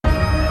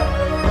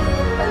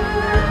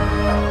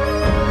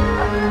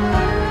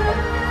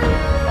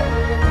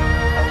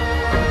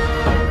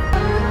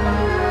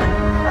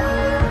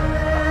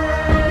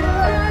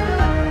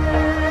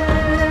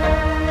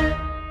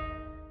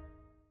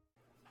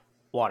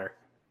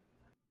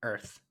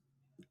earth,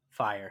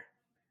 fire,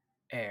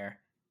 air.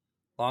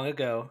 Long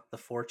ago, the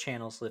four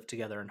channels lived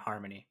together in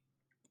harmony.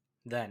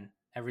 Then,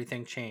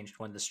 everything changed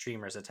when the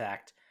streamers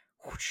attacked.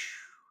 Whoosh.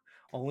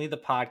 Only the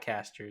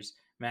podcasters,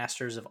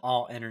 masters of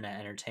all internet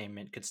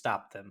entertainment, could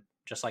stop them,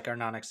 just like our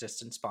non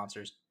existent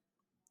sponsors.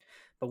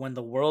 But when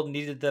the world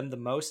needed them the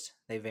most,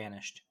 they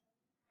vanished.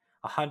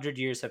 100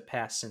 years have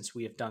passed since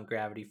we have done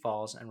Gravity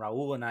Falls, and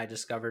Raul and I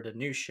discovered a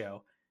new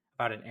show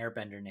about an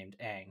airbender named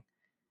Aang.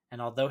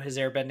 And although his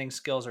airbending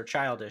skills are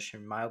childish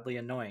and mildly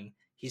annoying,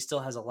 he still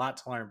has a lot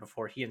to learn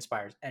before he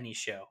inspires any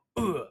show.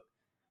 Ugh.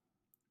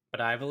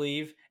 But I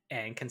believe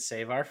Aang can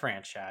save our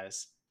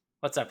franchise.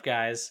 What's up,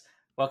 guys?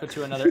 Welcome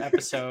to another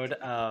episode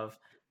of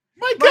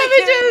My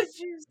My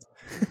cabbages!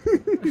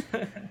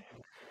 Cabbages!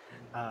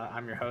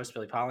 I'm your host,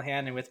 Billy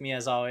Pollahan, and with me,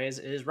 as always,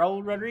 is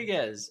Raul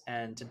Rodriguez.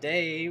 And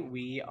today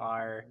we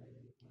are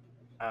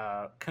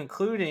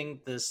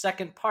concluding the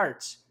second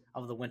part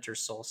of the winter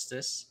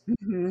solstice.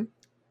 Mhm.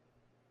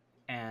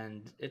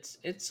 And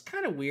it's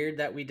kind of weird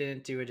that we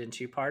didn't do it in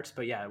two parts,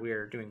 but yeah, we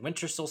are doing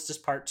Winter Solstice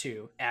Part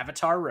 2,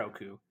 Avatar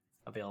Roku,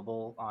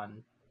 available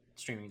on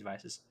streaming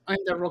devices. On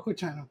the Roku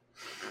channel.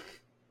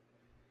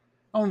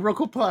 On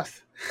Roku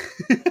Plus.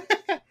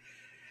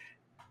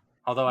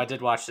 Although I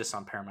did watch this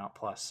on Paramount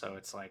Plus, so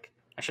it's like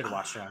I should have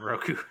watched it on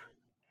Roku.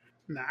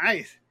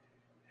 Nice.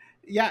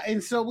 Yeah,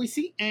 and so we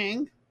see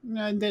Aang,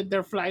 and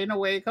they're flying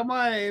away. Come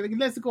on,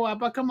 let's go,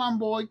 Appa. Come on,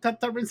 boy.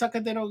 Katar and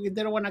Sokka, they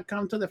don't want to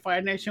come to the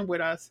Fire Nation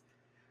with us.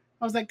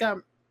 I was like,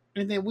 and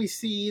then we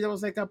see, there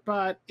was like,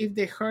 but if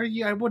they hurt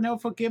you, I will never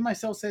forgive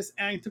myself, says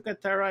Aang to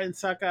Katara and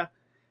Sokka.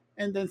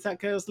 And then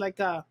Sokka was like,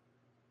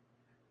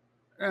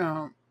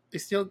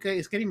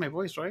 it's getting my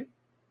voice, right?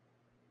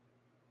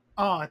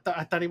 Oh, I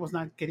thought he was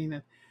not getting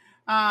it.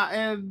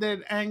 And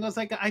then Aang was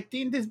like, I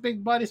think this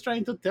big bud is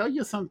trying to tell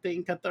you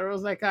something. Katara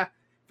was like,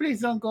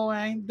 please don't go,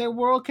 Aang. The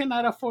world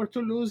cannot afford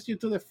to lose you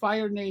to the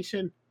Fire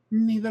Nation.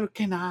 Neither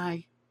can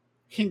I.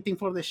 Hinting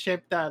for the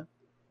ship that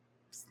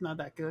it's not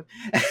that good.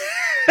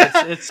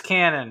 It's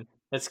canon.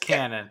 It's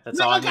canon.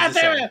 That's all I need to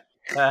say.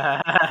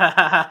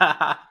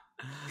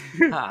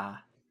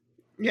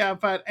 Yeah,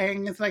 but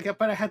Aang is like,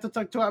 but I had to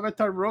talk to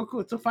Avatar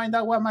Roku to find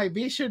out what my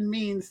vision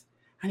means.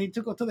 I need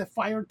to go to the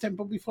fire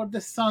temple before the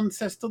sun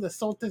says to the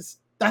solstice,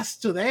 that's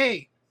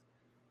today.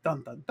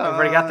 Dun, dun, dun.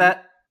 Everybody got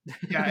that?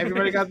 Yeah,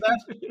 everybody got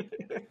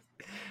that?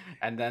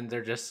 And then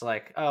they're just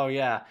like, oh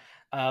yeah,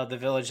 the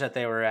village that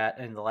they were at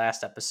in the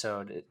last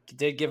episode, it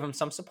did give them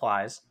some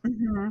supplies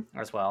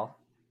as well.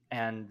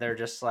 And they're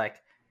just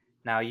like,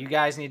 now you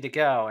guys need to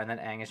go. And then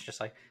Aang is just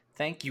like,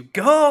 thank you,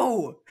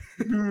 go!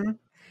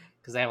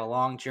 Because they have a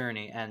long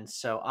journey. And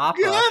so Appa...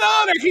 Get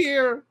out of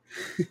here!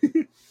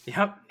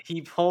 Yep,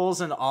 he pulls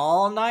an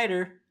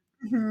all-nighter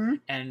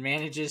and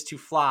manages to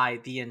fly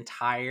the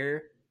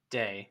entire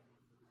day.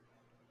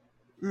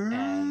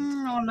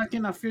 Like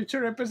in a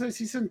future episode,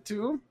 season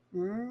 2.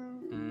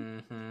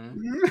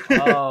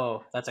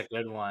 Oh, that's a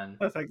good one.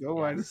 That's a good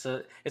one.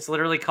 So it's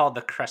literally called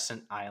the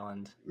Crescent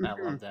Island. I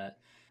love that.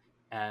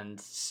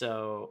 And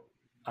so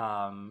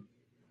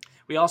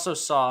we also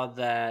saw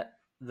that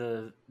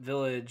the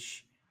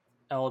village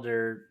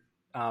elder,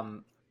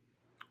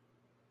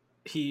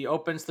 he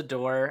opens the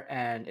door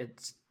and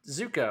it's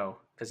Zuko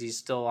because he's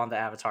still on the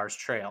Avatar's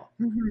trail.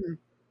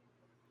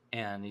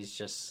 And he's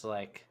just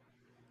like,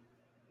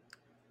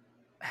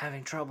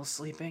 having trouble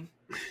sleeping?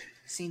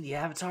 Seen the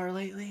Avatar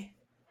lately?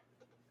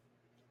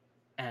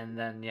 And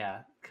then,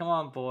 yeah, come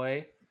on,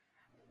 boy.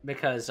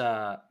 Because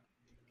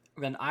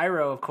then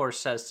Iroh, of course,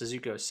 says to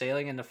Zuko,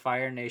 sailing into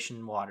Fire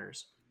Nation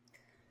waters.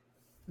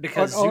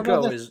 Because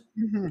Zuko is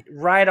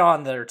right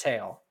on their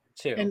tail,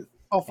 too. And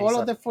of all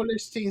of the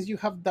foolish things you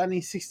have done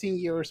in 16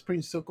 years,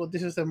 Prince Zuko,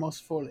 this is the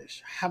most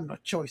foolish. I have no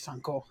choice,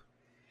 Uncle.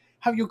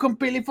 Have you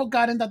completely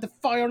forgotten that the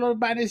Fire Lord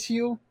banished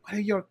you? What are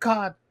your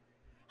god?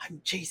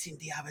 I'm chasing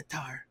the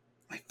Avatar.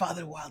 My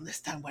father will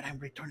understand when I'm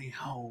returning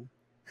home.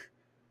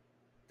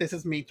 This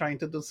is me trying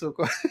to do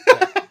Zuko.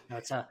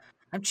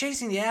 I'm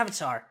chasing the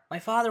Avatar. My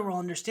father will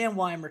understand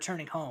why I'm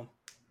returning home.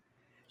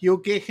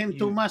 You give him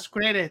too much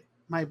credit.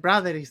 My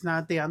brother is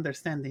not the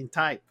understanding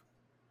type.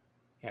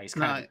 Yeah, he's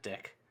kind of a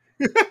dick.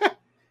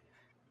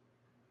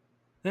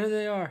 There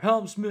they are,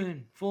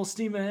 helmsman, full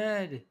steam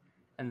ahead.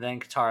 And then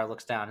Katara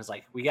looks down and is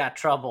like, we got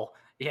trouble.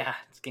 Yeah,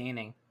 it's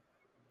gaining.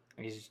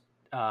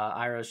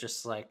 Iroh's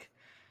just like,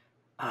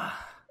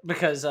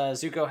 because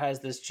Zuko has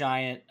this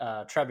giant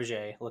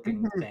trebuchet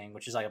looking thing,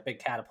 which is like a big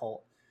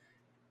catapult.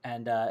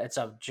 And it's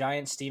a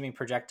giant steaming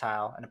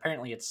projectile. And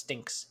apparently it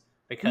stinks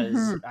because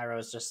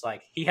Iroh's just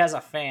like, he has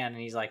a fan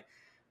and he's like,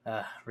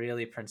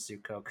 really, Prince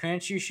Zuko?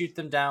 Couldn't you shoot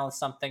them down with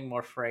something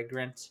more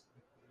fragrant?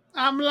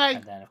 I'm like,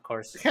 and then, of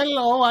course,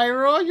 hello,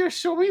 Iroh, you're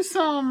showing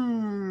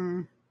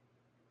something.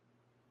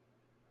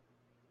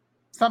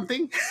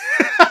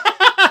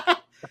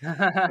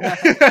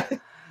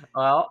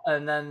 Well,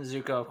 and then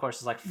Zuko, of course,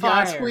 is like,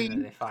 fire. Yes,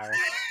 and they fire.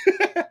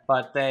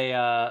 But they,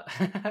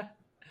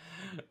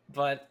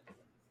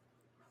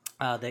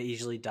 they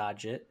easily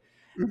dodge it.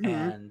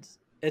 And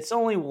it's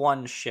only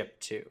one ship,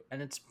 too.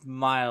 And it's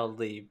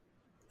mildly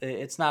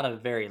it's not a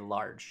very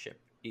large ship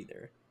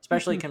either,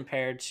 especially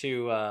compared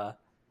to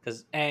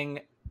because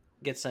Aang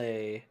gets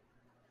a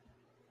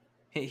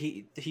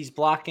he's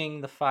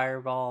blocking the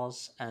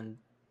fireballs, and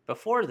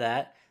before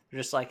that they're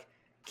just like,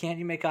 can't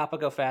you make Appa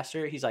go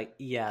faster? He's like,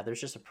 yeah,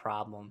 there's just a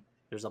problem.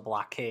 There's a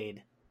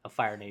blockade of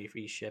Fire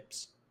Navy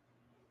ships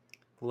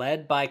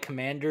led by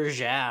Commander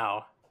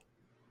Zhao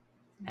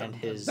and Dun, dun,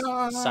 his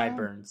dun.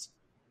 sideburns.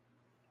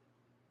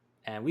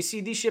 And we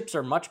see these ships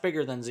are much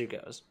bigger than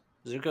Zuko's.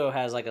 Zuko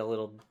has like a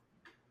little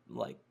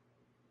like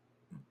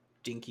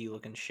dinky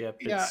looking ship.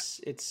 Yeah,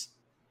 It's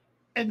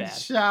and bad.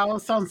 Shao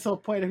sounds so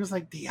poetic. He was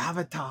like, the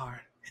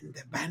Avatar and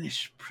the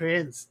Banished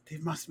Prince.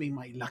 It must be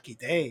my lucky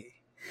day.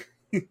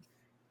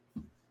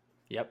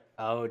 Yep.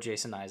 Oh,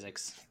 Jason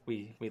Isaacs,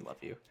 we love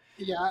you.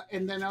 Yeah,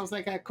 and then I was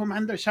like,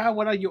 Commander Shao,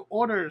 what are your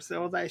orders? I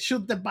was like,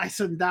 shoot the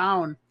bison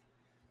down.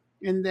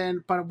 And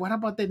then, but what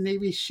about the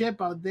Navy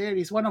ship out there?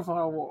 It's one of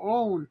our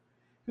own.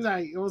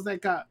 It was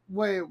like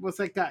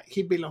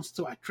he belongs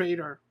to a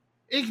traitor.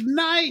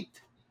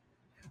 Ignite!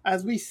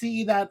 As we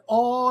see that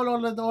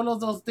all of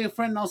those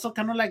different, also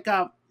kind of like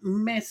a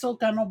meso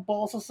kind of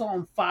balls also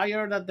on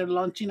fire that they're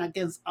launching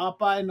against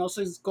Appa, and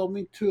also it's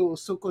going to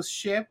Zuko's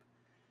ship.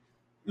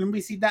 And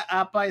we see that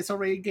Appa is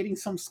already getting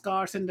some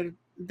scars, and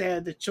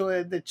the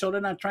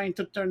children are trying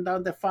to turn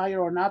down the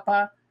fire on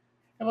Appa.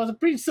 It was a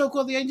pretty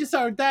Zuko, the engines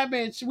are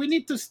damaged. We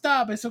need to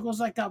stop. And Zuko's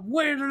like,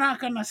 we're not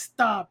gonna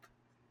stop.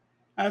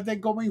 As they're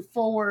going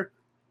forward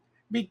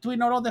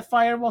between all of the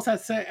fireballs,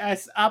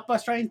 as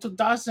Appa's trying to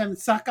dodge them,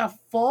 Sokka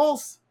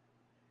falls.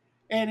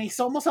 And he's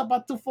almost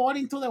about to fall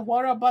into the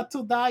water, about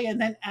to die.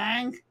 And then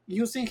Aang,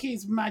 using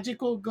his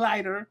magical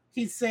glider,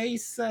 he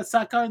saves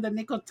Sokka in the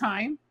nick of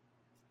time.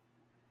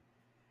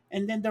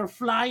 And then they're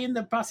flying,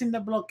 they're passing the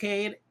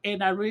blockade.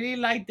 And I really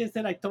like this,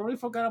 that I totally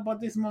forgot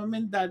about this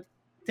moment, that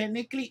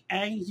technically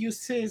Aang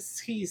uses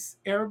his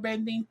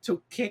airbending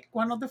to kick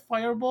one of the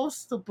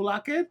fireballs to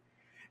block it.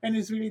 And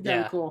it's really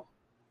damn Yeah. cool.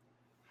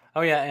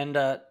 Oh yeah, and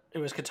it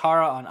was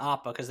Katara on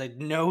Appa because they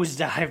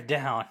nosedive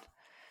down,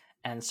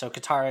 and so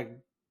Katara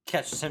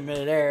catches him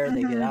midair.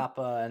 They get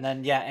Appa, and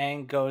then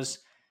Aang goes,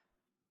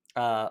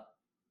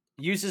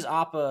 uses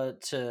Appa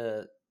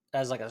to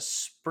as like a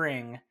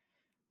spring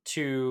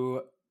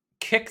to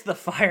kick the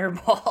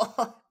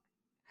fireball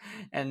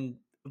and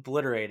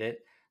obliterate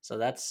it. So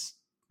that's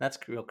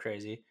real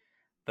crazy.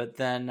 But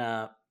then,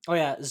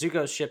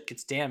 Zuko's ship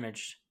gets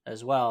damaged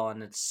as well,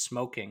 and it's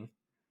smoking.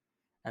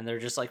 And they're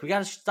just like, we got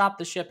to stop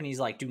the ship. And he's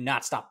like, do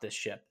not stop this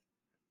ship.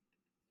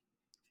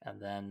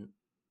 And then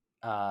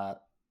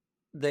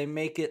they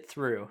make it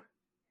through.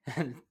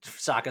 And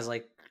Sokka's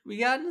like, we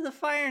got into the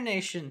Fire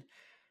Nation.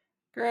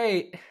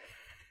 Great.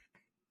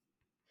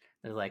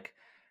 They're like,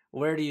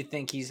 where do you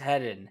think he's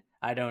headed?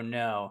 I don't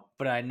know.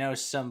 But I know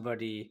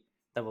somebody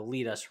that will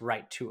lead us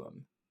right to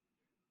him.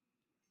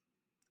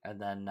 And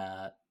then,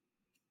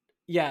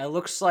 it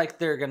looks like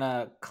they're going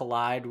to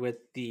collide with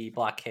the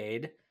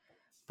blockade.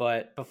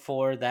 But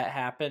before that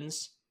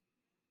happens,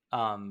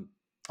 also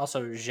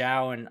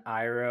Zhao and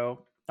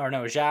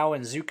Zhao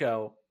and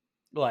Zuko,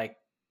 like,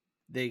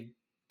 they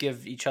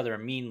give each other a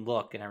mean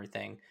look and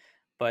everything.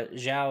 But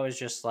Zhao is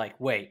just like,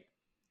 wait,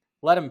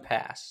 let him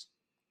pass.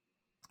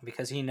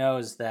 Because he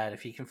knows that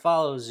if he can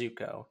follow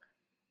Zuko,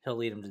 he'll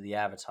lead him to the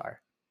Avatar.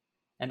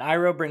 And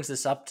Iroh brings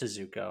this up to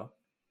Zuko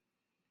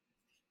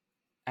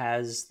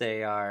as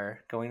they are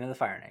going to the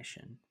Fire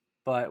Nation.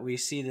 But we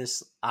see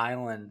this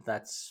island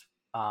that's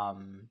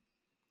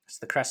it's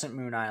the Crescent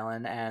Moon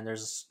Island, and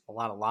there's a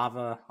lot of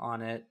lava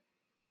on it,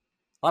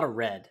 a lot of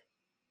red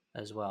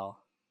as well.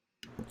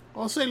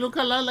 Also, it look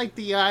a lot like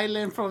the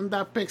island from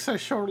that Pixar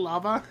show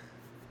Lava.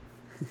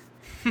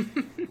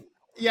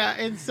 Yeah,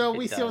 and so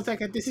we see, I was like,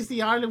 this is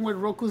the island where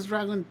Roku's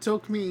dragon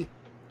took me.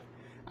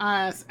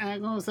 As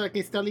Aang was like,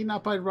 he's telling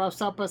up and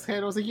wraps up his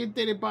head. I was like, you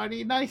did it,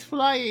 buddy. Nice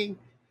flying.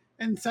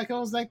 And Sokka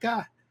was like,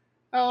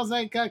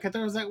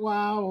 Katara was like,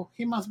 wow,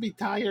 he must be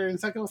tired. And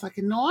Sokka was like,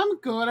 no, I'm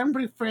good. I'm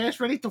refreshed,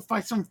 ready to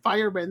fight some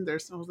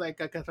firebenders. I was like,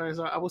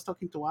 Katara, I was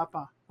talking to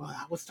Appa. Well,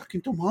 I was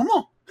talking to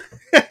Momo.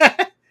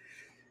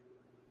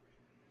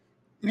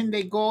 And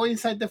they go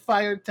inside the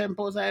fire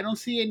temples. I don't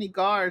see any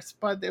guards,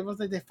 but it was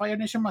like the Fire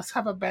Nation must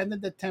have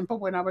abandoned the temple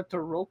when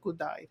Avatar Roku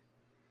died.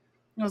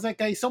 I was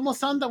like, it's almost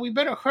sundown. We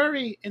better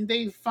hurry. And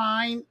they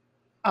find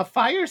a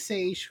fire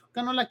sage,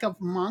 kind of like a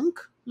monk,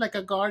 like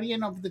a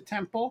guardian of the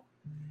temple.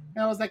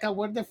 And I was like,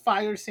 we're the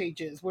fire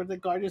sages. We're the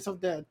guardians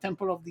of the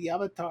temple of the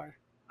Avatar.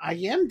 I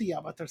am the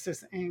Avatar,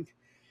 says Aang.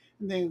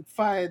 And then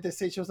the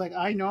sage was like,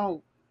 I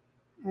know.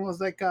 It was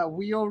like,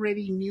 we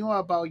already knew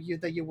about you,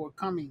 that you were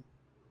coming.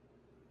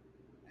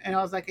 And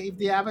I was like, if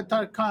the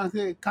Avatar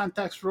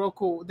contacts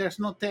Roku, there's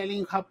no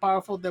telling how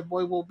powerful the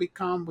boy will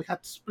become. We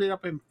have to split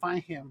up and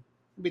find him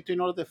between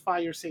all the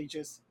fire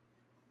sages.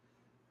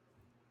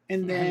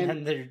 And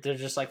then they're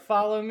just like,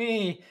 follow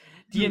me.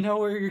 Do you know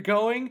where you're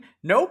going?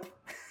 Nope.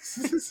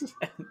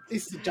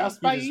 It's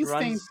just by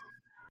instinct.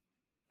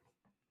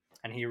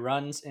 And he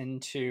runs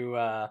into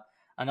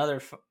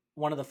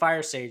one of the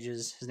fire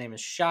sages. His name is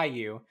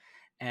Shayu,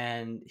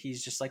 and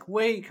he's just like,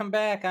 "Wait, come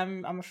back!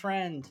 I'm a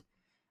friend."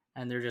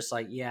 And they're just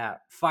like, "Yeah,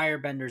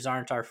 firebenders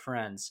aren't our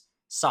friends."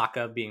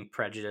 Sokka being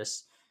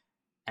prejudiced,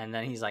 and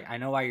then he's like, "I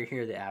know why you're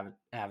here, the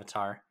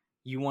Avatar.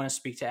 You want to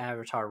speak to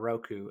Avatar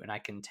Roku, and I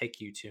can take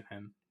you to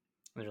him."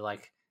 And they're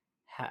like,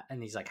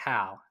 and he's like,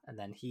 "How?" And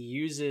then he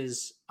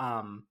uses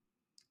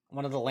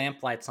one of the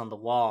lamp lights on the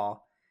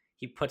wall.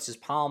 He puts his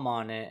palm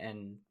on it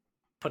and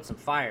puts some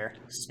fire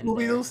in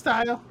Scooby Doo there.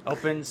 style.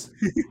 Opens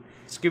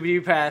Scooby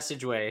Doo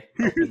passageway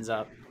opens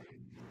up,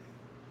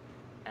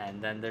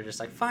 and then they're just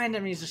like, "Find him."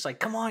 And he's just like,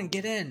 "Come on,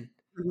 get in."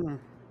 Mhm.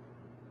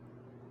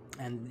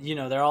 And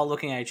they're all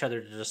looking at each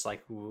other to just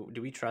like,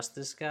 "Do we trust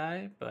this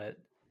guy?" But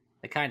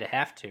they kind of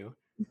have to.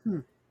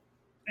 Mhm.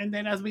 And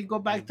then as we go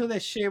back And to the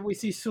ship, we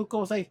see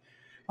Zuko's like,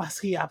 what's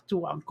he up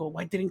to, Uncle?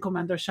 Why didn't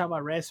Commander Shab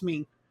arrest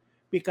me?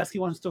 Because he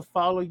wants to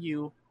follow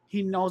you.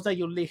 He knows that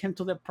you lead him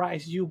to the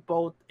prize you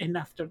both and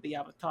after the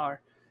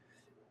Avatar.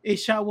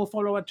 Isha will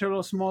follow a trail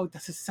of smoke.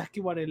 That's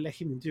exactly what I let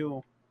him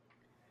do.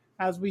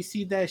 As we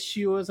see that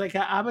she was like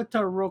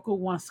Avatar Roku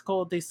once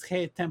called this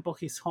head temple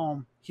his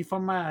home. He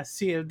formed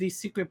these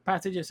secret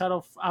passages out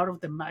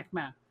of the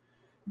magma.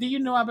 Do you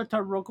know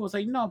Avatar Roku was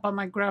like, no, but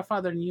my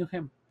grandfather knew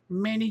him.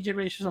 Many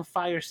generations of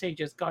fire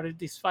sages guarded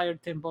this fire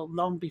temple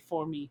long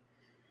before me.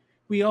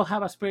 We all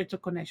have a spiritual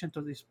connection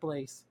to this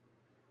place.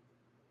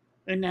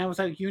 And I was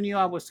like, you knew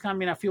I was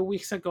coming a few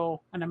weeks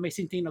ago. An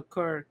amazing thing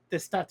occurred. The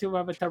statue of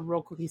Avatar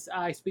Roku, his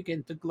eyes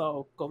began to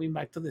glow. Going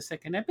back to the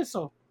second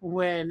episode,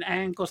 when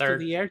Aang goes to third,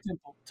 the air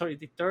temple. Sorry,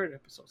 the third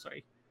episode.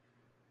 Sorry,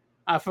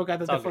 I forgot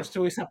that it's the all good. first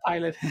two is a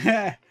pilot.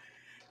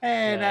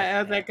 And Yeah,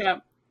 I was yeah.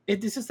 like, if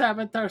this is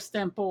Avatar's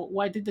temple,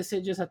 why did the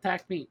sages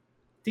attack me?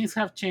 Things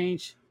have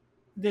changed.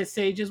 The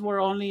sages were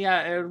only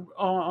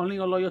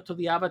loyal to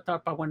the Avatar,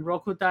 but when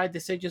Roku died, the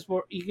sages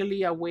were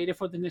eagerly awaited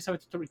for the next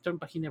Avatar to return,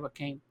 but he never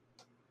came.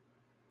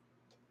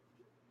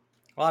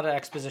 A lot of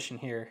exposition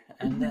here,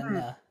 and then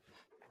Mhm.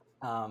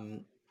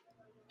 um,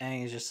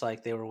 Aang is just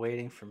like, "They were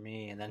waiting for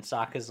me," and then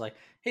Sokka's like,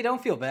 "Hey,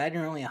 don't feel bad.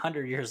 You're only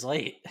 100 years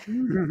late."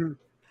 Mhm.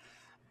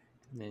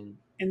 And then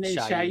And then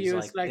Shayu's Shayu is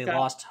like, like, "They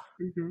lost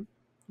mhm.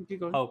 Keep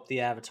going. hope the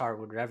Avatar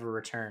would ever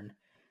return.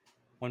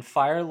 When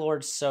Fire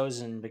Lord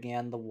Sozin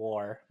began the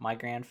war, my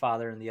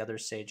grandfather and the other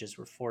sages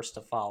were forced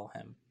to follow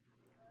him.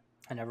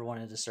 I never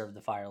wanted to serve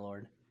the Fire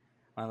Lord.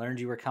 When I learned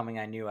you were coming,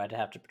 I knew I'd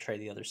have to betray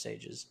the other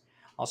sages.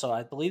 Also,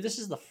 I believe this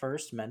is the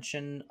first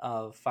mention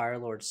of Fire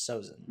Lord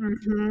Sozin.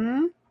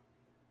 Mm-hmm.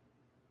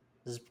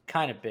 This is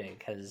kind of big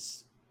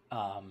because,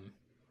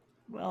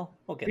 well,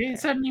 we'll get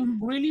He's there. a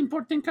really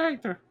important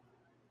character.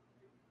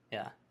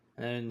 Yeah.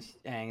 And then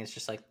Aang is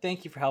just like,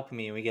 "Thank you for helping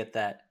me." And we get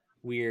that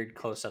weird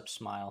close up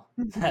smile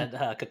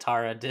that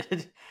Katara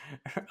did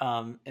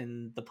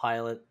in the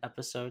pilot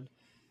episode.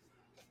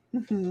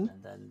 Mm-hmm.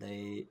 And then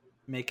they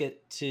make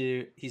it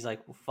to, he's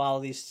like, "We'll follow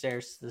these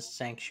stairs to the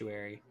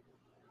sanctuary."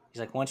 He's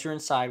like, "Once you're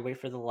inside, wait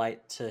for the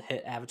light to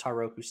hit Avatar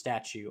Roku's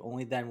statue.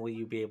 Only then will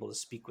you be able to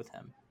speak with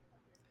him."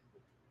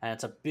 And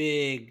it's a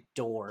big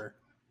door.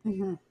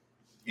 Mm-hmm.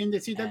 And they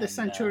see that the And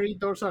sanctuary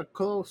doors are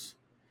closed.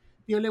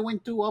 The only way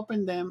to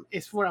open them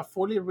is for a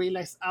fully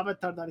realized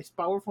avatar that is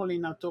powerful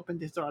enough to open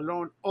this door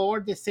alone,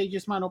 or the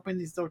sages might open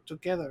this door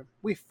together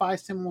with five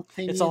it's a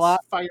lot,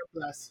 simultaneous fire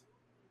blasts.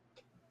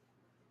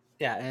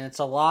 yeah, and it's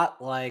a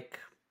lot like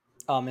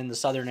in the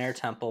Southern Air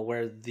Temple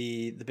where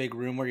the big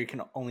room where you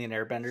can only an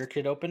airbender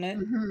could open it.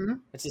 Mm-hmm.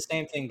 It's the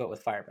same thing but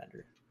with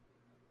firebender.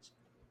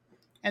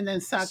 And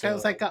then Saka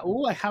was So like,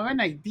 "Oh, I have an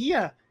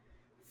idea.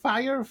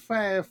 Five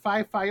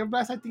fire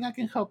blasts. I think I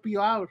can help you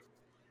out."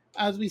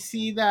 As we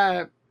see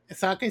that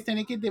Saka is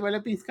technically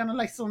developing kind of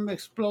like some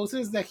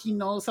explosives that he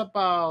knows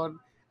about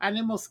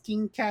animal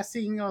skin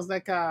casting. It was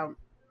like and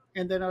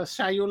then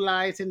Shayu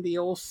lights and they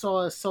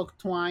also soak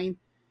twine.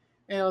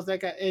 And it was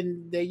like,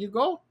 and there you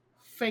go,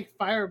 fake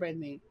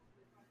firebending.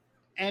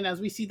 And as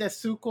we see that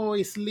Zuko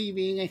is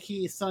leaving and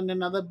he's on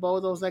another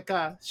boat, it was like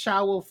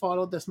Sha will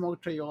follow the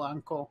smoke trail,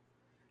 Uncle.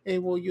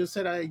 It will use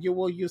it. You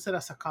will use it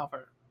as a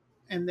cover.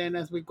 And then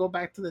as we go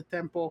back to the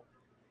temple,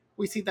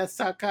 we see that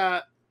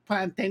Saka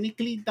plan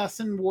technically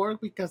doesn't work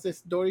because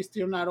this door is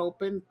still not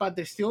open, but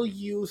they still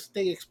use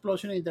the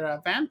explosion in their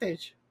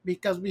advantage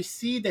because we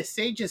see the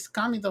sages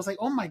coming. I was like,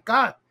 oh my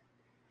god,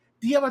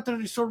 the avatar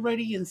is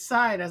already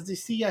inside. As they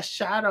see a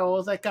shadow,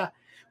 it's like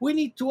we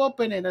need to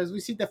open it. As we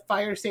see the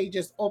fire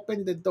sages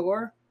open the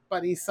door,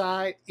 but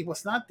inside it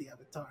was not the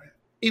avatar.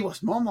 It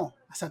was Momo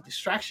as a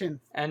distraction.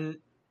 and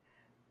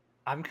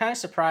I'm kind of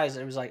surprised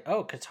it was like,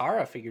 "Oh,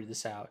 Katara figured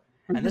this out."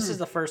 And this Mm-hmm. is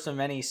the first of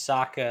many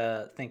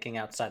Sokka thinking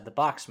outside the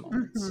box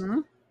moments. Mm-hmm.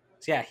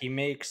 So yeah, he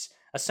makes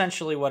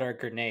essentially what are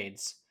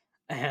grenades,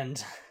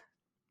 and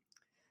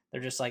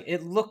they're just like,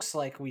 "It looks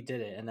like we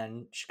did it." And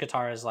then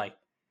Katara's like,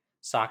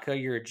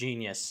 "Sokka, you're a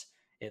genius.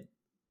 It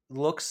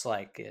looks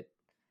like it."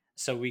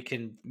 So we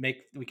can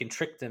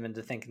trick them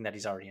into thinking that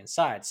he's already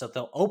inside. So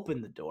they'll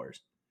open the doors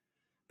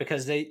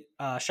because they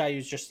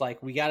Shayu's just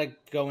like, "We gotta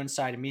go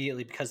inside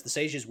immediately because the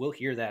sages will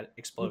hear that Mm-hmm.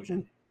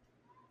 explosion."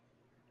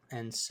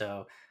 And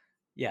so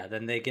yeah,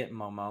 then they get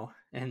Momo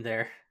in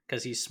there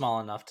because he's small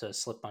enough to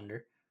slip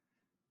under.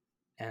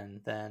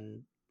 And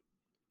then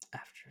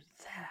after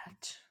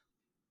that,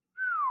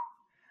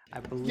 I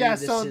Yeah, believe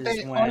this so is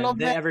they all when of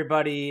them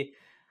everybody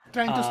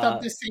trying to stop uh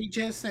the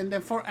sages, and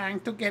then for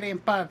Aang to get in,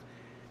 but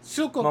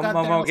Zuko got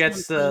there Momo or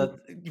gets something.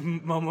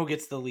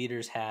 the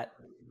leader's hat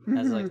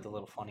as Hmm. like the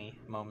little funny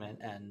moment,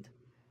 and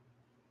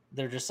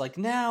they're just like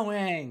now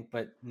Aang,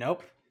 but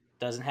nope,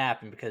 doesn't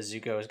happen because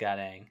Zuko's got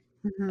Aang,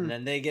 Hmm. and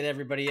then they get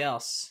everybody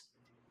else,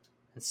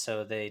 and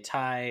so they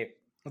chain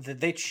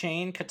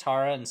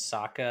Katara and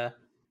Sokka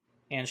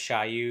and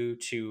Shayu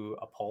to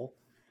a pole,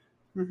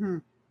 Hmm.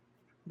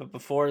 but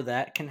before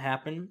that can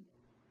happen,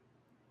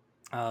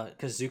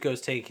 because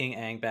Zuko's taking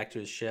Aang back to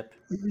his ship,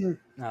 Hmm.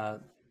 uh,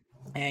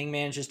 Aang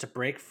manages to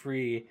break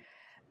free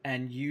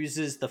and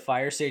uses the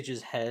fire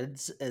sage's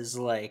heads as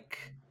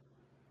like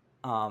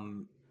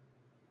um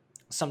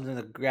something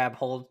to Hmm. grab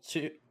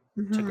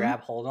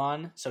hold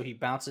on, so he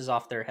bounces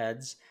off their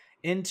heads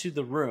into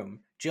the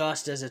room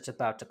just as it's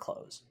about to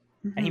close,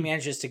 and he Hmm.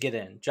 manages to get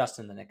in just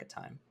in the nick of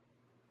time,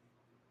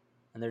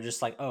 and they're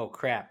just like, oh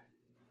crap,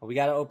 well, we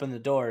got to open the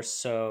door.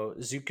 So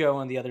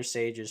Zuko and the other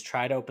sages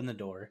try to open the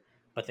door,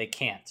 but they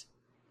can't.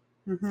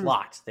 It's Hmm.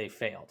 locked. They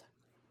failed.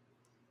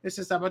 This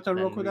is Avatar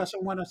Then Roku we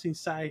doesn't want us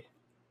inside.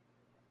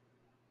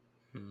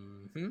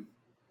 hmm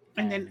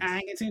And then and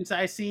Aang is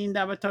inside seeing the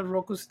Avatar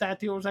Roku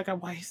statue. I was like,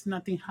 why is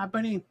nothing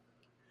happening?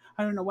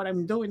 I don't know what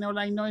I'm doing. All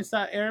I know is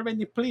that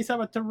everybody, please,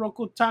 Avatar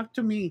Roku, talk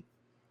to me.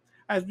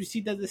 As we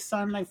see that the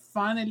sunlight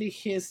finally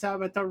hits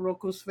Avatar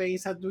Roku's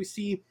face, as we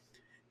see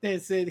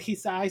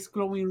his eyes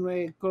glowing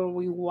red,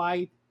 glowing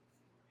white,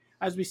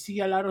 as we see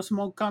a lot of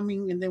smoke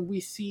coming, and then we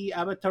see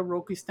Avatar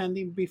Roku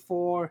standing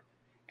before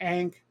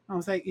Aang. I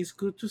was like, it's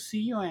good to see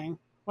you, Aang.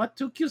 What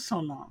took you so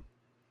long?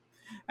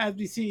 As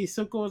we see,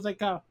 Zuko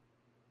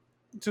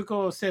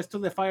says to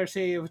the fire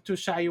sage to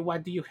Shayu, why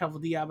do you have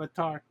the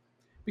Avatar?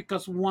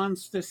 Because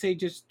once the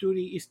sage's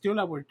duty is still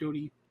our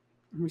duty.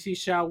 And we see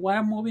Shao, what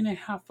a moving and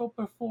half of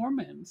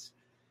performance.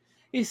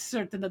 It's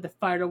certain that the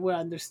fighter will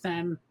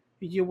understand.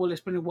 You will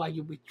explain why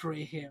you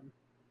betray him.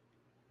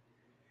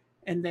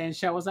 And then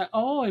Shao was like,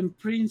 oh, and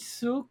Prince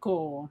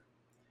Zuko.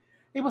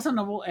 It was a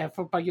noble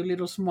effort, but your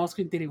little small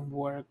screen didn't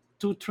work.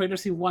 Two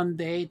traitors in one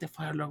day, the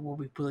Fire Lord will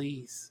be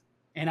pleased.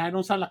 And I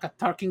don't sound like a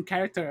Tarkin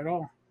character at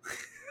all.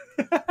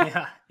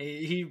 yeah,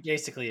 he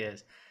basically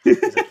is.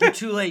 He's like, "You're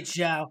too late,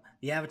 Zhao.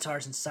 The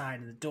Avatar's inside,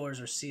 and the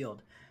doors are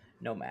sealed.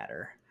 No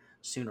matter,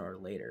 sooner or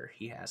later,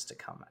 he has to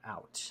come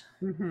out."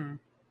 Hmm.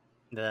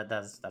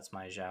 That's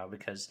my Zhao,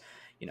 because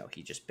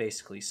he just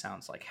basically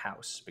sounds like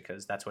House,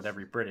 because that's what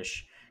every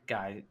British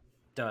guy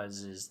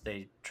does, is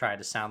they try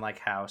to sound like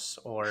House,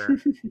 or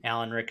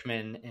Alan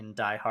Rickman in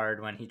Die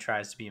Hard when he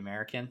tries to be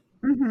American,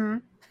 Hmm.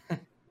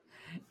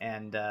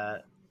 and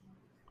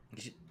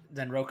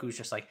then Roku's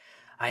just like,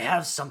 "I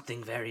have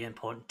something very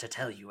important to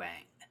tell you,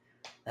 Aang.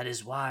 That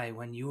is why,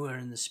 when you were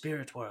in the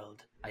spirit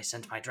world, I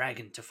sent my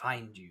dragon to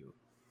find you."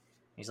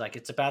 He's like,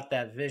 "It's about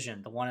that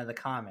vision, the one of the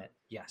comet."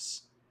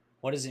 Yes.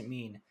 What does it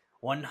mean?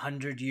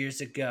 100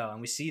 years ago.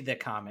 And we see the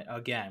comet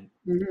again.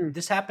 Hmm.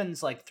 This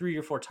happens like 3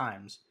 or 4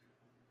 times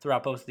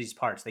throughout both of these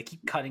parts. They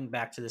keep cutting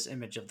back to this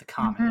image of the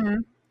comet. Hmm.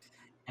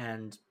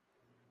 And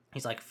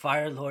he's like,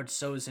 Fire Lord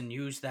Sozin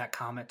used that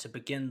comet to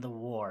begin the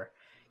war.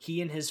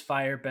 He and his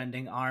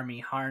fire-bending army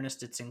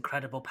harnessed its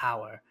incredible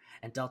power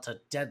and dealt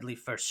a deadly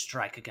first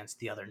strike against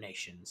the other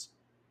nations.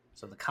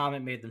 So the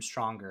comet made them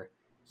stronger.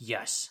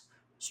 Yes,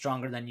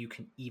 stronger than you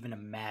can even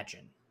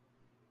imagine.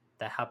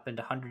 That happened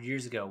 100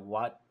 years ago.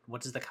 What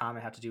does the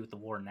comet have to do with the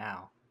war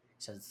now?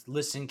 He says,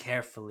 listen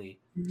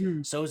carefully.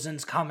 Hmm.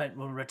 Sozin's comet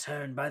will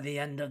return by the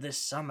end of this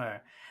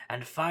summer,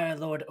 and Fire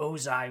Lord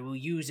Ozai will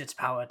use its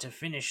power to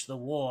finish the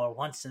war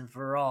once and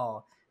for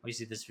all. We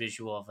see this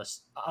visual of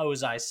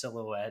Ozai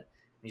silhouette.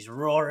 He's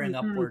roaring Hmm.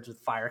 upwards with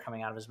fire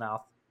coming out of his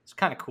mouth. It's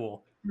kind of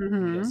cool.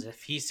 He Hmm. goes,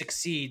 if he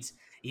succeeds,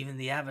 even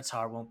the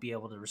Avatar won't be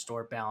able to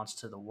restore balance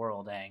to the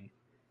world, Aang.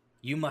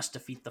 You must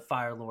defeat the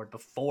Fire Lord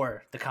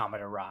before the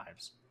comet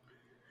arrives.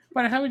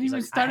 But I haven't He's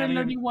even like, I started haven't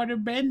even. learning water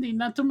bending,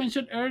 not to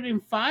mention earth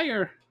and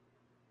fire.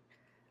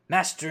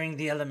 Mastering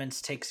the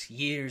elements takes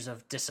years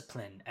of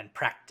discipline and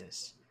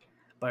practice.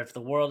 But if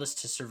the world is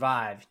to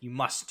survive, you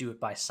must do it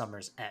by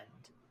summer's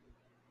end.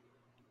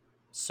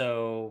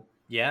 So,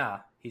 yeah,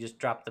 he just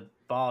dropped the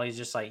ball. He's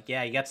just like,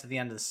 yeah, you got to the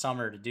end of the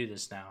summer to do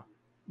this now.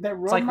 The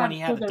It's like when roadmap you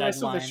to have a the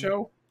rest of the deadline.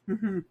 show.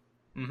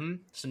 Hmm.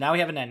 So now we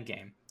have an end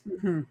game.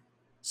 Hmm.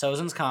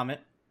 Sozin's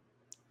Comet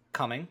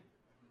coming.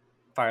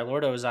 Fire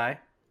Lord Ozai,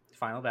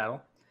 final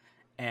battle.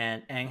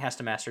 And Aang has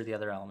to master the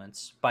other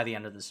elements by the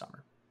end of the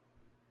summer.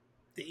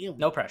 Damn.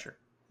 No pressure.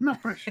 No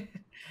pressure.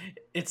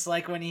 It's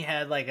like when he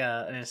had like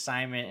an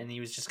assignment and he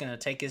was just going to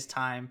take his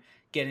time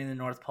getting the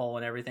North Pole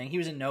and everything. He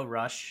was in no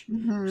rush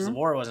because the Hmm.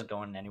 war wasn't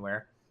going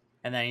anywhere.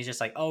 And then he's just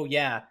like, oh,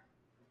 yeah.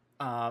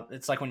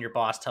 It's like when your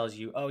boss tells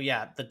you, oh,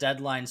 yeah, the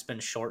deadline's been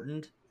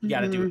shortened. You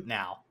got to do Hmm. it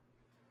now.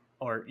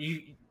 Or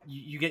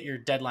you get your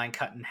deadline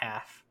cut in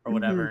half or Hmm.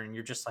 whatever. And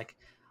you're just like,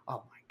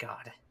 oh, my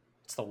God.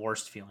 It's the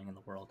worst feeling in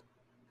the world.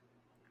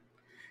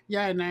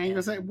 Yeah, and I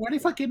was like, And what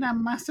if I cannot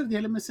master the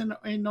elements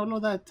in all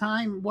of that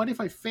time? What if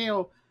I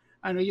fail?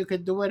 I know you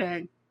can do it,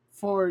 and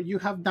for you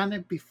have done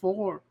it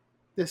before.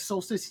 The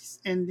solstice is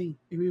ending,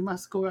 and we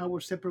must go our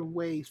separate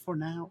ways for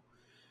now.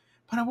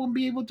 But I won't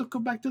be able to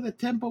come back to the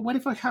temple. What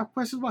if I have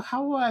questions about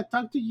how will I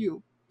talk to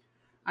you?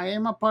 I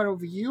am a part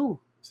of you,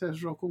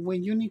 says Roku.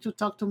 When you need to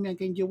talk to me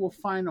again, you will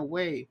find a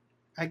way.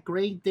 A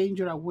great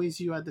danger awaits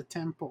you at the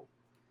temple.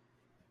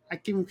 I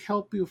can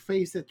help you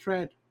face the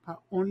threat, but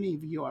only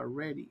if you are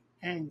ready.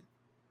 And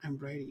I'm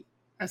ready.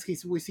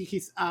 We see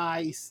his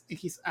eyes and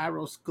his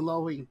arrows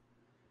glowing.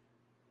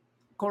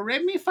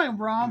 Correct me if I'm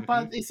wrong, Mm-hmm.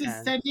 but is this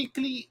And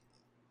technically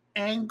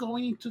Aang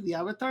going into the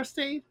Avatar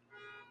state?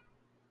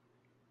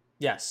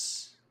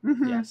 yes,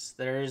 Mm-hmm. yes,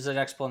 there is an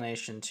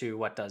explanation to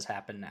what does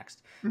happen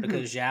next Mm-hmm.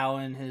 because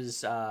Zhao and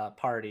his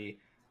party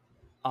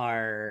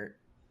are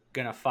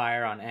gonna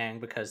fire on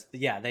Aang because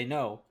yeah, they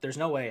know there's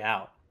no way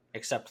out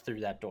except through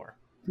that door.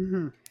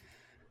 Mm-hmm.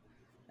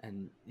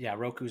 And yeah,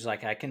 Roku's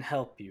like, I can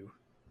help you,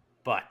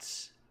 but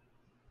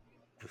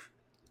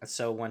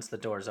so once the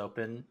doors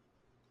open,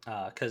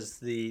 because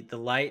the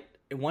light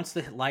once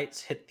the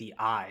lights hit the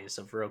eyes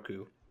of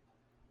Roku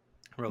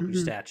Mm-hmm.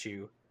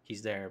 statue,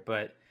 he's there.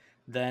 But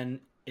then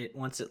it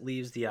once it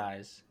leaves the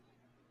eyes,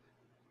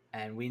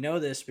 and we know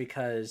this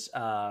because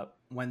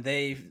when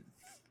they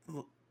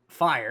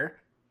fire,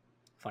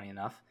 funny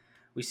enough,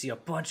 we see a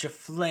bunch of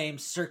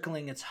flames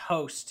circling its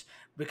host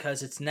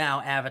because it's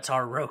now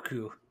Avatar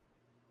Roku,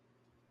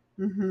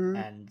 Mm-hmm.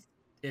 and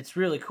it's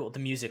really cool. The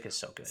music is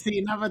so good.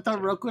 Seeing Avatar So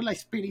Roku like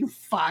spitting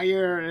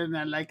fire and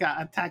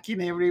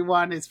attacking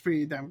everyone is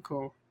pretty damn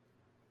cool.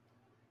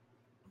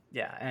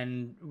 yeah,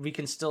 and we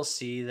can still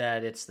see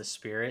that it's the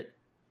spirit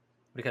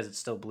because it's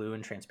still blue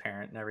and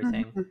transparent and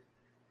everything, Mm-hmm.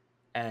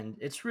 and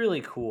it's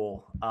really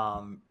cool.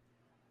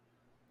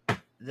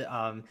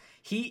 The,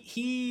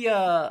 he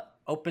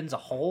opens a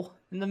hole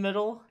in the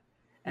middle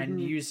and Mm-hmm.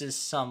 uses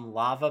some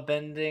lava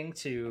bending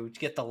to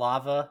get the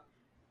lava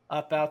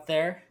up out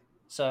there.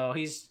 So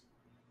he's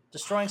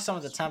destroying some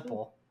of the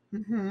temple.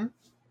 Mm-hmm.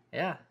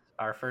 Yeah,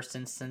 our first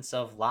instance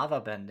of lava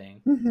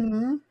bending,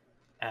 Mm-hmm.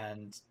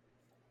 and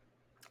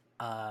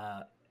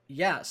uh,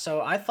 yeah.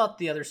 So I thought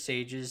the other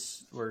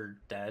sages were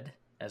dead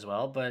as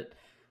well, but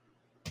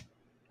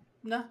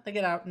no, they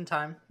get out in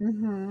time.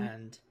 Mm-hmm.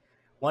 And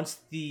once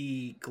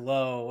the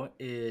glow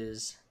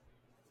is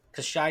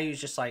because Shayu's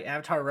just like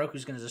Avatar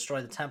Roku's going to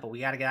destroy the temple. We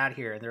got to get out of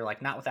here, and they're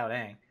like, not without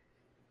Aang.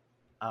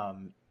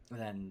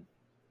 Then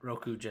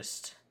Roku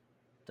just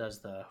does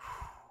the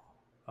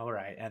all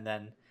right, and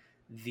then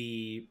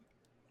the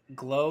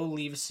glow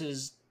leaves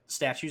his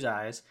statue's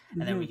eyes,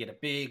 and then Mm-hmm. we get a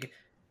big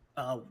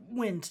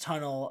wind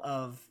tunnel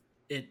of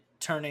it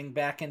turning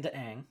back into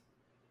Aang,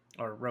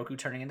 or Roku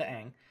turning into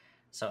Aang.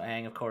 So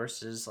Aang, of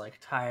course, is like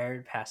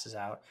tired, passes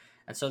out,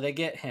 and so they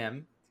get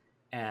him,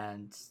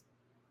 and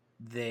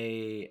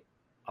they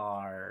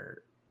are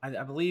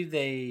I believe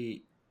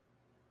they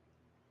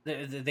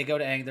go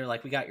to Aang. They're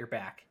like, "We got your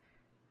back."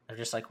 They're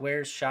just like,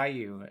 "Where's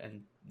Shayu?"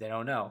 And they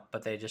don't know,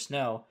 but they just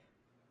know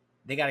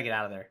they got to get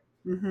out of there.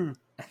 Mm-hmm.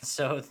 And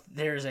so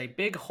there's a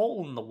big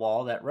hole in the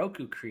wall that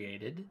Roku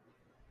created,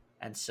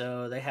 and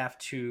so they have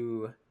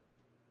to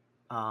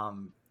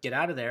get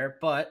out of there.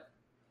 But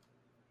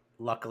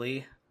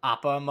luckily,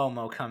 Appa and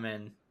Momo come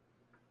in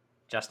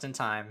just in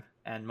time,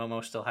 and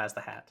Momo still has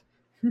the hat.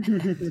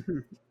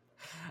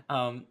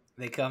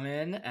 They come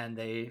in and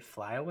they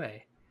fly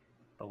away.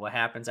 But what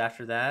happens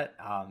after that?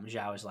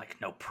 Zhao is like,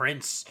 no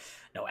prince,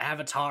 no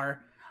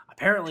avatar.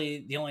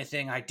 Apparently, the only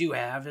thing I do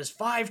have is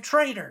 5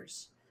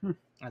 traitors.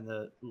 And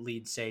the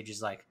lead sage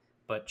is like,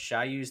 but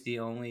Shayu's the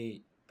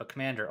only, but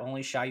Commander,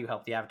 only Shayu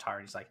helped the avatar.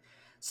 And he's like,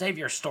 save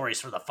your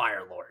stories for the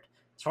Fire Lord.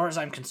 As far as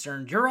I'm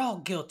concerned, you're all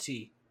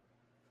guilty.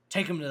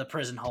 Take him to the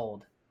prison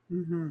hold.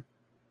 Mm-hmm.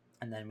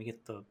 And then we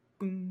get the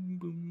boom,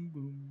 boom,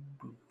 boom,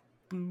 boom,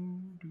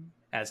 boom, boom,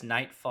 as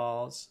night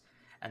falls,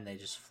 and they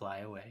just fly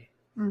away.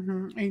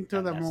 Mm-hmm. Into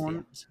And the that's the moon,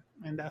 episode.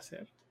 and that's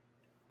it.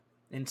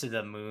 Into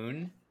the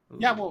moon.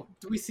 Yeah, Ooh. well,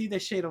 we see the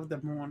shade of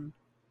the moon.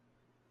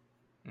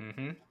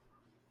 Mm-hmm.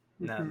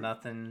 No, Mm-hmm.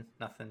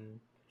 nothing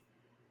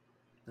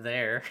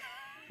there.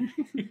 So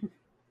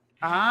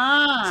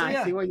I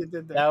yeah, see what you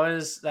did there.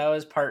 that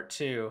was part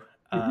 2.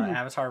 Mm-hmm.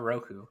 Avatar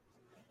Roku.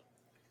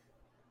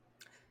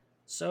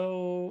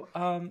 So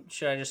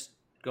should I just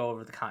go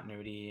over the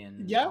continuity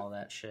and Yeah. all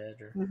that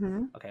shit? Or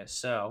Mm-hmm. okay,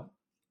 so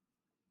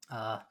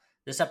uh,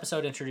 this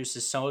episode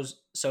introduces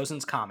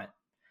Sozin's Comet.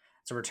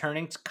 It's a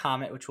returning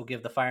comet which will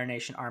give the Fire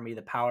Nation army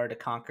the power to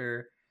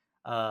conquer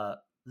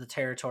the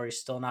territory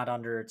still not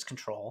under its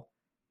control.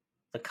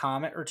 The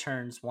comet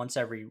returns once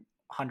every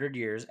 100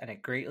 years, and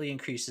it greatly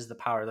increases the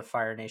power of the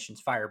Fire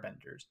Nation's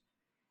firebenders.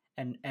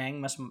 And Aang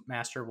must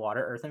master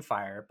water, earth, and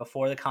fire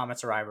before the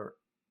comet's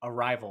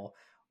arrival,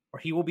 or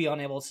he will be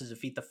unable to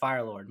defeat the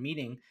Fire Lord,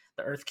 meaning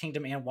the Earth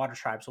Kingdom and Water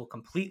Tribes will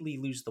completely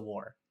lose the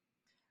war.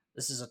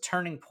 This is a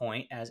turning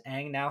point, as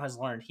Aang now has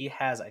learned he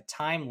has a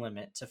time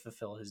limit to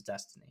fulfill his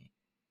destiny.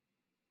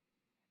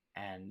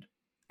 And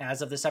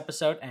as of this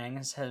episode,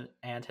 Aang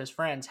and his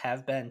friends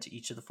have been to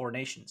each of the 4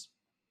 nations.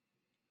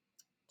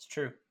 It's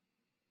true.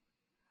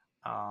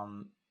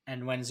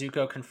 And when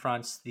Zuko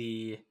confronts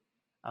the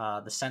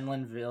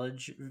Senlin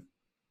village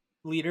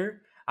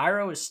leader,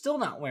 Iroh is still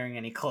not wearing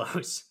any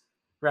clothes,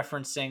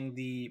 referencing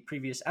the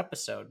previous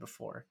episode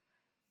before.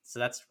 So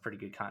that's pretty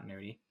good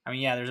continuity. I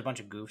mean, yeah, there's a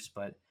bunch of goofs,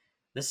 but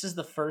this is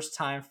the first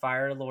time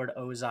Fire Lord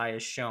Ozai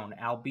is shown,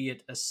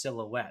 albeit a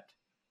silhouette.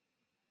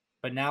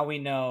 But now we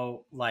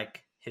know,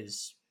 like,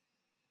 his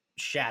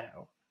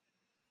shadow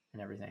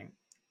and everything.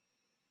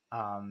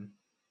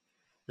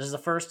 This is the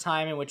first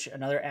time in which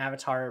another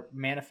avatar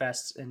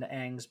manifests into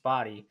Aang's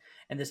body,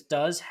 and this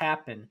does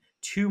happen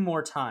 2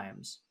 more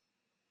times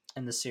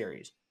in the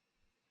series.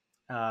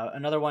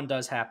 Another one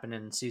does happen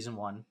in season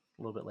 1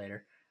 a little bit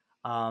later.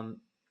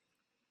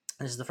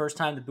 This is the first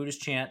time the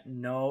Buddhist chant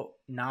 "No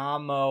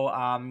Namo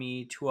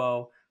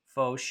Amituo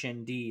Fo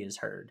Shindi" is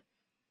heard,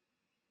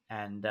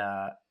 and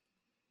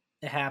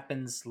it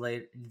happens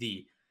late.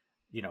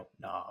 Namo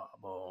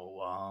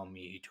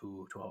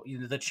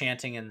Amituo, the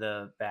chanting in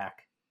the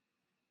back.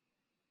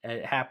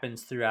 It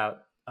happens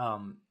throughout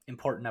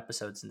important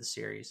episodes in the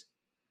series.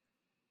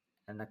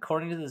 And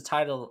according to the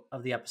title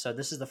of the episode,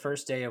 this is the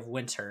first day of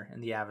winter in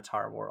the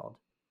Avatar world.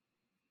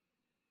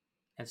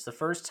 It's the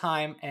first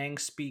time Aang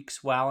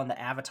speaks while in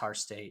the Avatar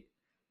state,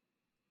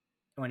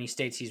 when he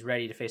states he's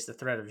ready to face the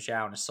threat of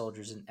Zhao and his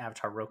soldiers in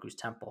Avatar Roku's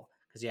temple.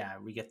 Because, yeah,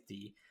 we get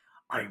the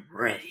 "I'm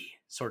ready"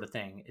 sort of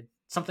thing.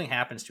 Something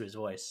happens to his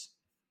voice.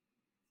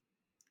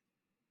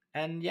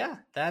 And, yeah,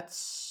 that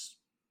is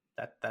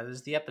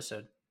the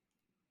episode.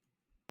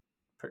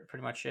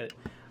 Pretty much it.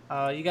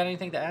 You got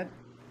anything to add?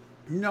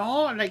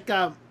 No, like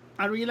I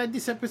really like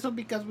this episode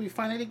because we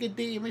finally get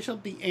the image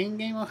of the end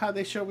game of how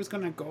the show is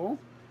gonna go.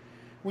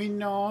 We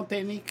know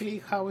technically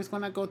how it's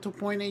gonna go to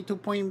point A to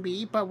point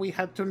B, but we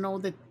had to know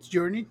the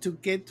journey to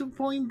get to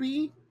point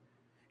B.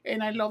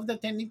 And I love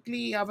that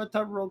technically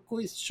Avatar Roku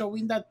is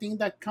showing that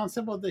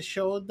concept of the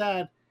show,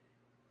 that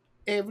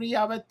every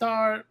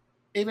avatar,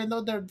 even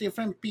though they're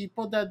different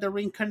people, that they're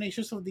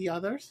reincarnations of the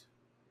others.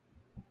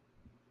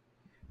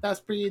 That's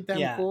pretty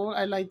damn cool.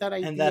 I like that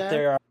idea. And that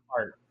they're a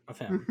part of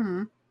him.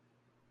 Mm-hmm.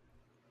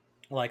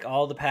 Like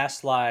all the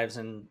past lives,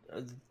 and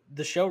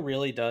the show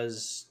really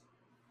does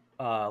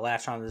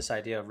latch on to this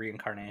idea of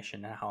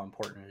reincarnation and how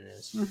important it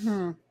is.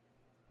 Mm-hmm.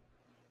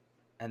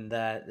 And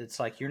that it's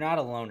like, you're not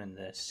alone in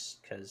this,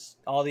 because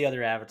all the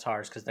other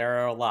avatars, because there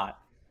are a lot,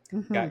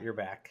 got your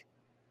back.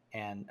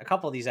 And a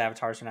couple of these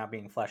avatars are now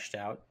being fleshed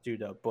out due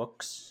to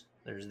books.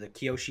 There's the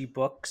Kyoshi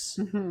books.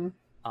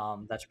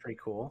 That's pretty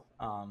cool.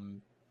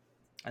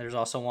 There's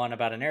also one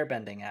about an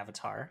airbending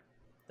avatar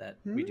that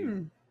we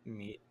do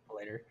meet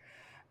later.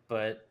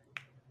 But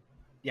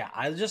yeah,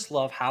 I just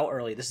love how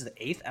early, this is the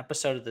 8th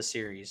episode of the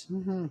series.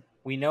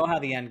 We know how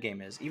the end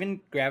game is.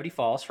 Even Gravity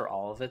Falls, for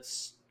all of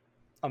its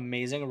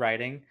amazing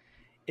writing,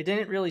 it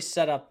didn't really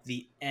set up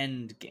the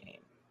end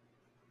game.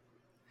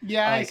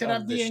 Yeah, I set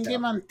up the end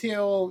game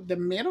until the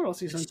middle of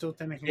season 2,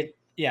 technically.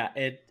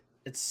 It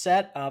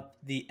set up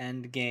the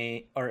end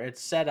game, or it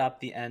set up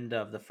the end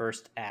of the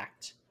first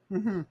act,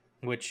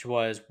 which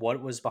was what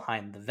was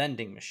behind the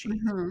vending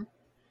machine,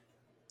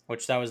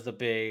 which that was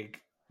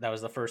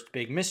the first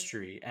big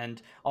mystery. And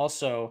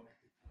also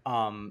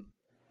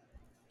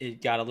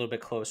it got a little bit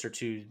closer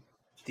to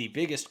the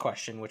biggest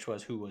question, which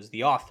was who was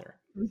the author,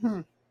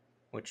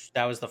 which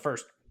that was the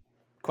first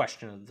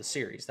question of the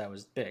series. That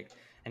was big.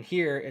 And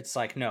here it's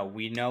like, no,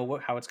 we know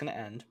how it's going to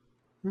end.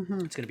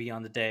 It's going to be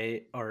on the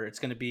day, or it's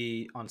going to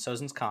be on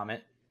Sozin's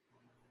Comet,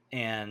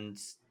 and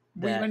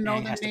we even know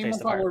the name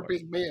of our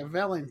big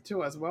villain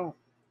too, as well.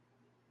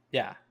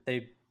 Yeah,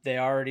 they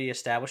already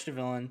established a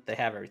villain. They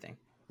have everything.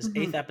 This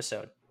 8th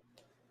episode,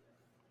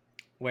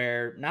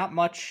 where not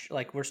much,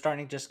 like, we're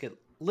starting to just get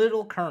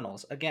little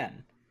kernels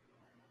again,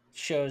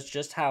 shows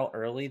just how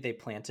early they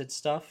planted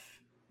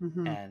stuff,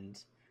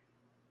 and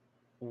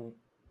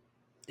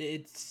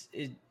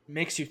it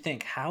makes you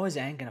think, how is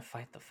Aang gonna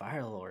fight the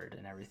Fire Lord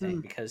and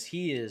everything, because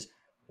he is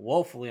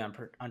woefully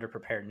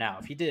underprepared now.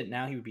 If he did it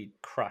now, he would be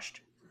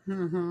crushed,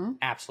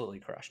 absolutely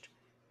crushed.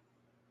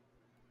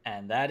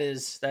 And that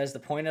is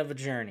the point of a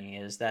journey,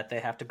 is that they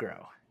have to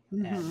grow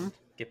and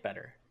get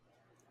better.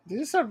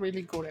 This is a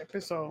really good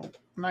episode.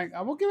 Like,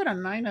 I will give it a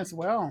 9 as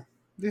well.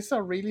 This is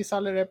a really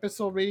solid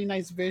episode, really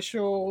nice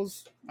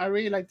visuals. I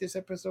really like this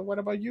episode. What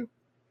about you?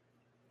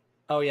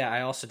 Oh yeah,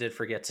 I also did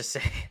forget to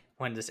say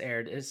when this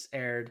aired. It's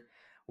aired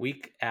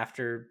week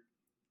after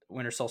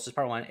Winter Solstice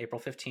Part 1,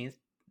 April 15th,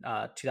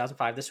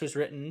 2005. This was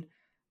written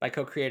by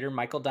co-creator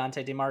Michael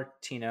Dante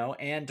DiMartino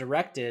and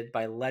directed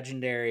by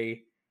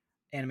legendary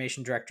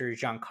animation director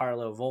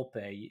Giancarlo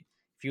Volpe.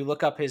 If you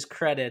look up his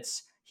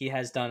credits, he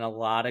has done a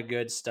lot of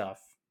good stuff.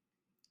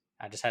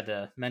 I just had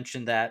to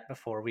mention that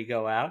before we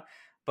go out.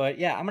 But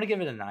yeah, I'm going to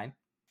give it a 9.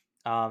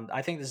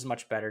 I think this is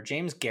much better.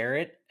 James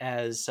Garrett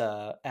as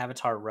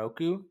Avatar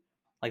Roku,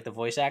 like the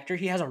voice actor,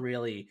 he has a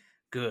really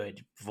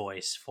good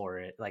voice for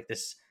it. Like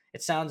this,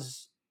 it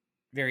sounds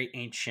very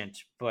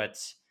ancient, but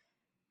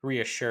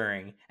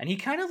reassuring. And he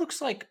kind of looks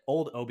like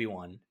old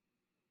Obi-Wan.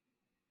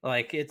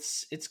 Like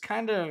it's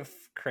kind of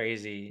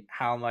crazy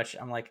how much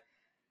I'm like,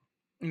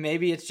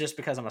 maybe it's just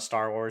because I'm a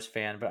Star Wars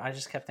fan, but I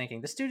just kept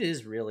thinking this dude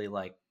is really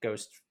like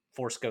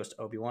Force Ghost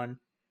Obi-Wan.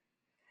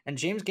 And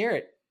James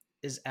Garrett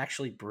is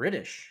actually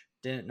British.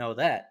 Didn't know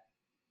that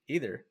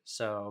either.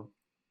 So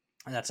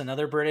that's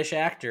another British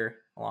actor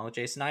along with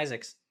Jason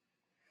Isaacs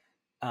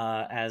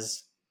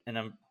as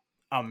an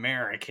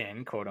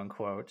American, quote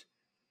unquote.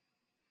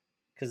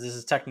 Because this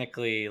is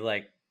technically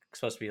like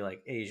supposed to be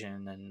like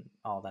Asian and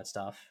all that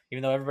stuff.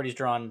 Even though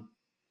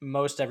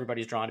most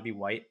everybody's drawn to be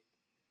white.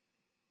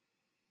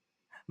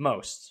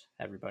 Most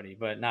everybody,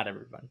 but not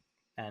everyone.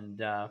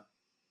 And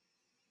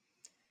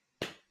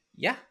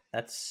yeah,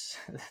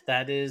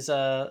 that is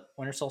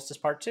Winter Solstice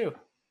Part 2.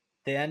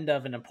 The end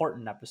of an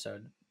important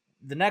episode.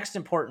 The next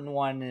important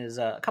one is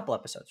a couple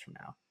episodes from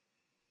now.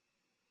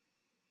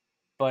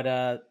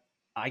 But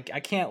I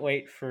can't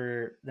wait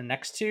for the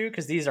next two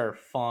because these are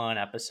fun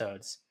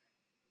episodes.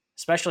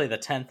 Especially the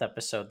 10th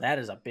episode. That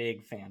is a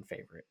big fan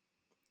favorite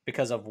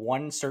because of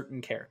one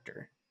certain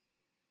character.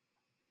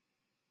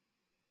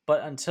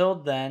 But until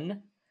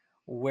then,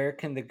 where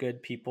can the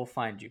good people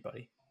find you,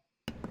 buddy?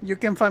 You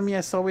can find me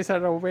as always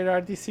at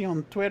RobertRDC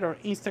on Twitter,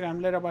 Instagram,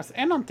 Letterboxd,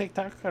 and on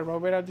TikTok at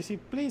RobertRDC.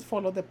 Please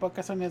follow the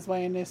podcast on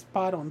SYNS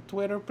Pod on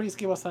Twitter. Please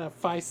give us a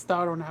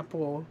 5-star on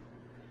Apple,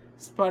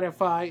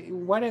 Spotify,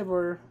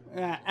 whatever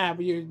app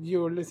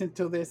you're listening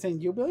to this.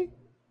 And you, Billy?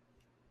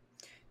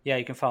 Yeah,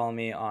 you can follow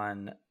me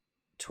on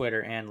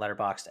Twitter and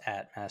Letterboxd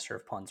at Master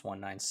of Puns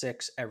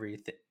 196.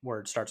 Every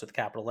word starts with a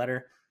capital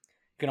letter.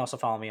 You can also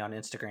follow me on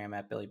Instagram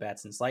at Billy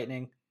Batson's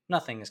Lightning.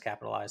 Nothing is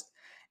capitalized.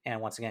 And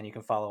once again, you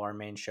can follow our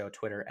main show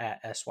Twitter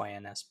at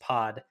SYNS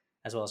Pod,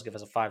 as well as give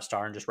us a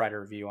 5-star and just write a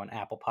review on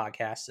Apple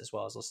Podcasts, as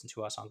well as listen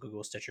to us on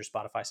Google, Stitcher,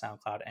 Spotify,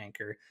 SoundCloud,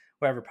 Anchor,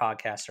 wherever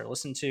podcasts are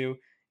listened to.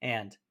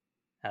 And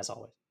as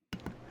always,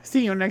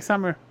 see you next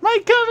summer. My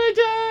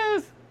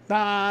coverages!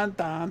 Dun,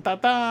 dun, dun,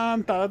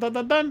 dun, dun, dun,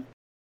 dun, dun.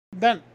 Done.